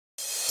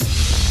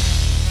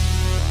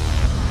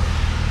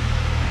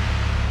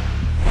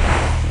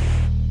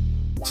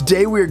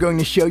Today we are going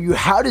to show you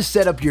how to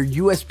set up your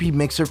USB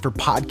mixer for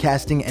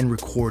podcasting and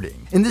recording.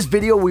 In this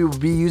video we will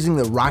be using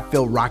the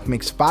Rockville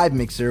RockMix 5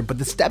 mixer, but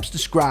the steps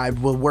described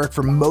will work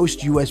for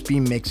most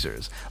USB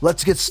mixers.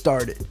 Let's get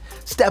started.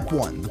 Step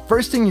 1. The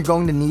first thing you're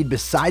going to need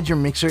besides your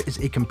mixer is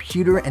a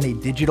computer and a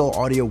digital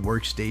audio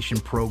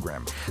workstation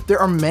program. There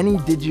are many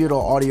digital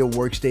audio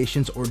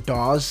workstations or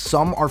DAWs.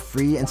 Some are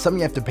free and some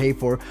you have to pay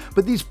for,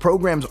 but these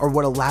programs are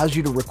what allows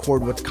you to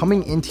record what's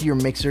coming into your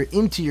mixer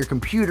into your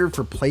computer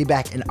for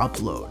playback and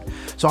upload.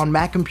 So on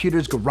Mac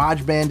computers,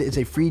 GarageBand is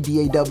a free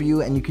DAW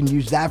and you can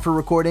use that for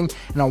recording,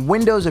 and on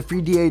Windows, a free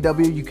DAW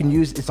you can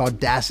use is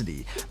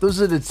Audacity.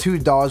 Those are the two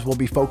DAWs we'll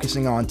be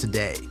focusing on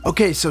today.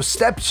 Okay, so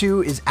step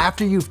 2 is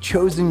after you've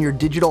chosen your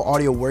digital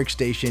audio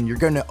workstation, you're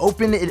going to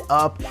open it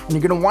up and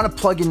you're going to want to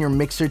plug in your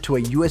mixer to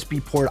a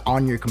USB port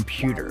on your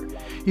computer.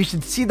 You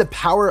should see the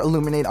power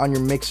illuminate on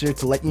your mixer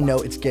to let you know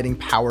it's getting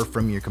power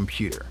from your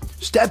computer.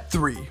 Step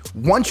 3.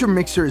 Once your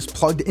mixer is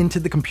plugged into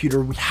the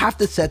computer, we have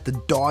to set the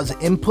DAW's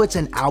inputs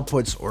and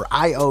outputs, or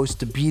IOs,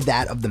 to be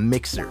that of the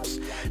mixers.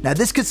 Now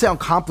this could sound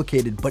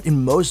complicated, but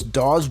in most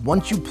DAWs,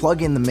 once you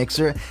plug in the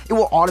mixer, it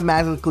will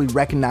automatically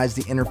recognize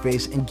the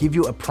interface and give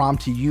you a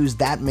prompt to use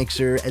that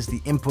mixer as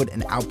the input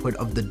and output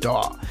of the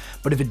DAW.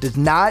 But if it does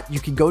not, you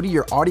can go to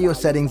your audio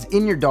settings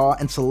in your DAW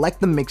and select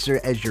the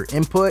mixer as your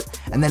input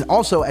and then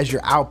also as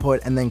your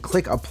output, and then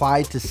click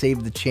apply to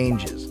save the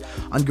changes.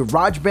 On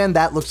GarageBand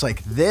that looks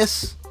like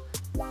this,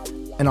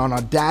 and on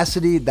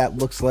Audacity that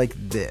looks like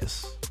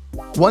this.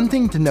 One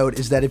thing to note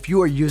is that if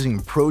you are using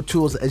Pro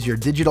Tools as your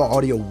digital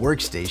audio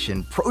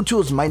workstation, Pro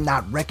Tools might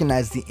not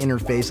recognize the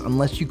interface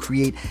unless you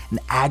create an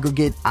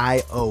aggregate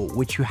IO,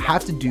 which you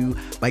have to do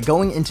by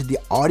going into the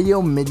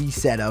audio MIDI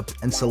setup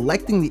and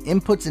selecting the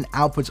inputs and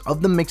outputs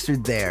of the mixer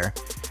there,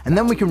 and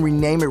then we can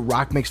rename it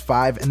RockMix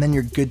 5, and then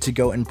you're good to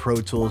go in Pro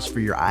Tools for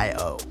your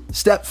IO.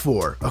 Step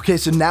 4. Okay,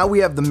 so now we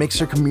have the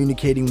mixer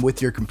communicating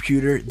with your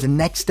computer. The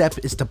next step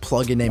is to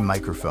plug in a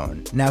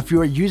microphone. Now if you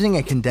are using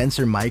a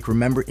condenser mic,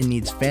 remember it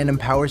needs phantom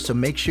power, so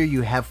make sure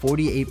you have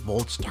 48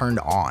 volts turned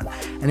on.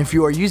 And if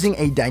you are using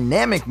a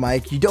dynamic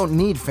mic, you don't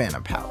need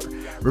phantom power.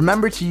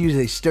 Remember to use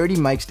a sturdy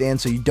mic stand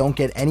so you don't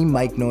get any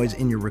mic noise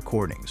in your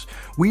recordings.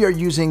 We are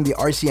using the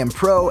RCM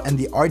Pro and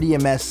the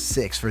RDMS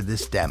 6 for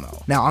this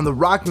demo. Now on the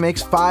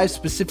RockMix 5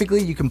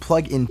 specifically, you can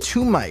plug in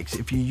 2 mics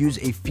if you use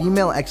a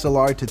female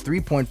XLR to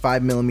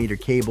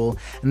 3.5mm cable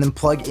and then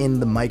plug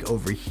in the mic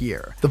over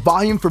here. The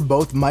volume for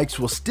both mics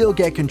will still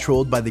get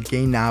controlled by the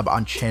gain knob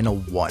on channel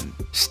 1.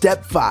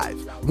 Step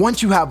 5.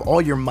 Once you have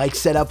all your mics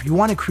set up, you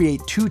want to create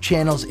 2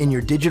 channels in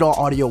your digital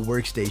audio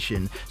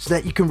workstation so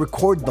that you can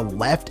record the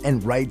left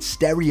and right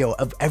stereo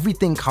of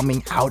everything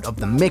coming out of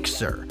the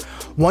mixer.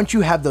 Once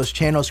you have those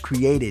channels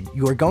created,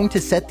 you are going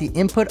to set the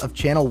input of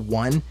channel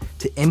 1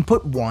 to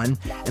input 1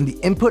 and the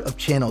input of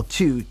channel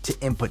 2 to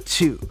input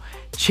 2.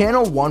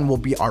 Channel 1 will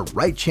be our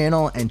right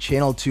channel and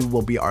channel 2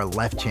 will be our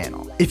left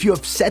channel. If you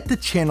have set the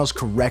channels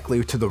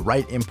correctly to the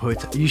right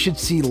input, you should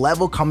see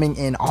level coming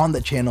in on the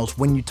channels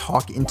when you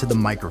talk into the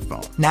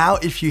microphone. Now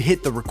if you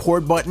hit the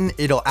record button,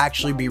 it'll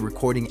actually be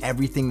recording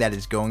everything that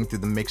is going through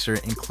the mixer,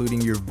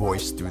 including your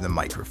voice through the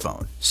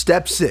microphone.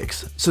 Step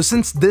 6. So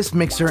since this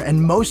mixer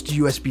and most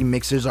USB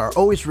mixers are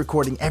always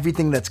recording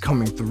everything that's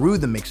coming through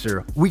the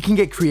mixer, we can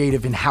get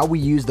creative in how we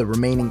use the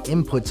remaining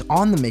inputs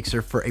on the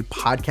mixer for a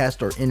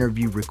podcast or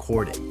interview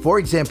recording. For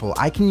example,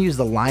 I can use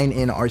the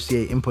line-in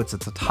RCA inputs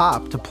at the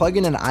top to plug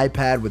in an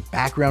iPad with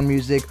background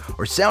music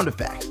or sound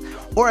effects.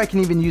 Or I can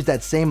even use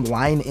that same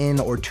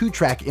line-in or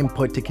 2-track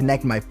input to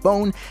connect my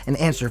phone and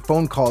answer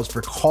phone calls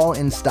for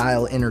call-in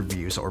style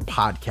interviews or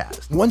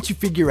podcasts. Once you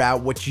figure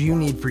out what you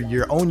need for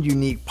your own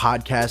unique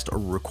podcast or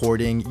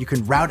recording, you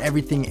can route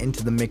everything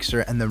into the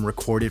mixer and then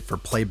record it for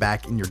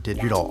playback in your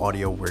digital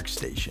audio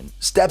workstation.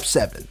 Step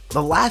 7.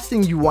 The last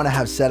thing you want to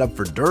have set up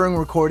for during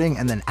recording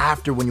and then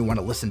after when you want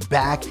to listen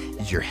back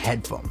is your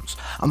headphones.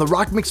 On the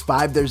RockMix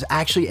 5, there's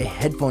actually a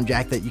headphone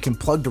jack that you can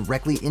plug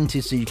directly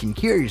into so you can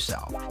hear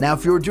yourself. Now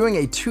if you're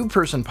doing a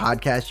 2-person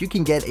podcast, you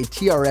can get a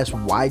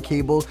TRS-Y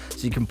cable so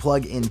you can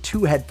plug in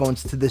 2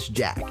 headphones to this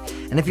jack.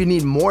 And if you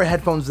need more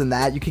headphones than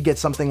that, you could get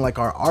something like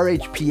our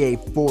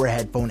RHPA4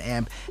 headphone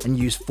amp and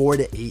use 4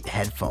 to 8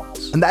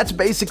 headphones. And that's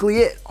basically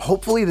it.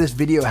 Hopefully this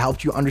video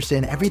helped you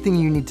understand everything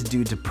you need to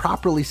do to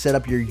properly set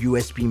up your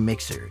USB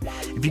mixer.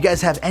 If you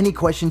guys have any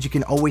questions, you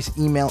can always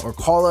email or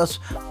call us.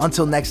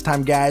 Until next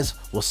time guys,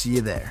 we'll see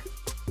you there.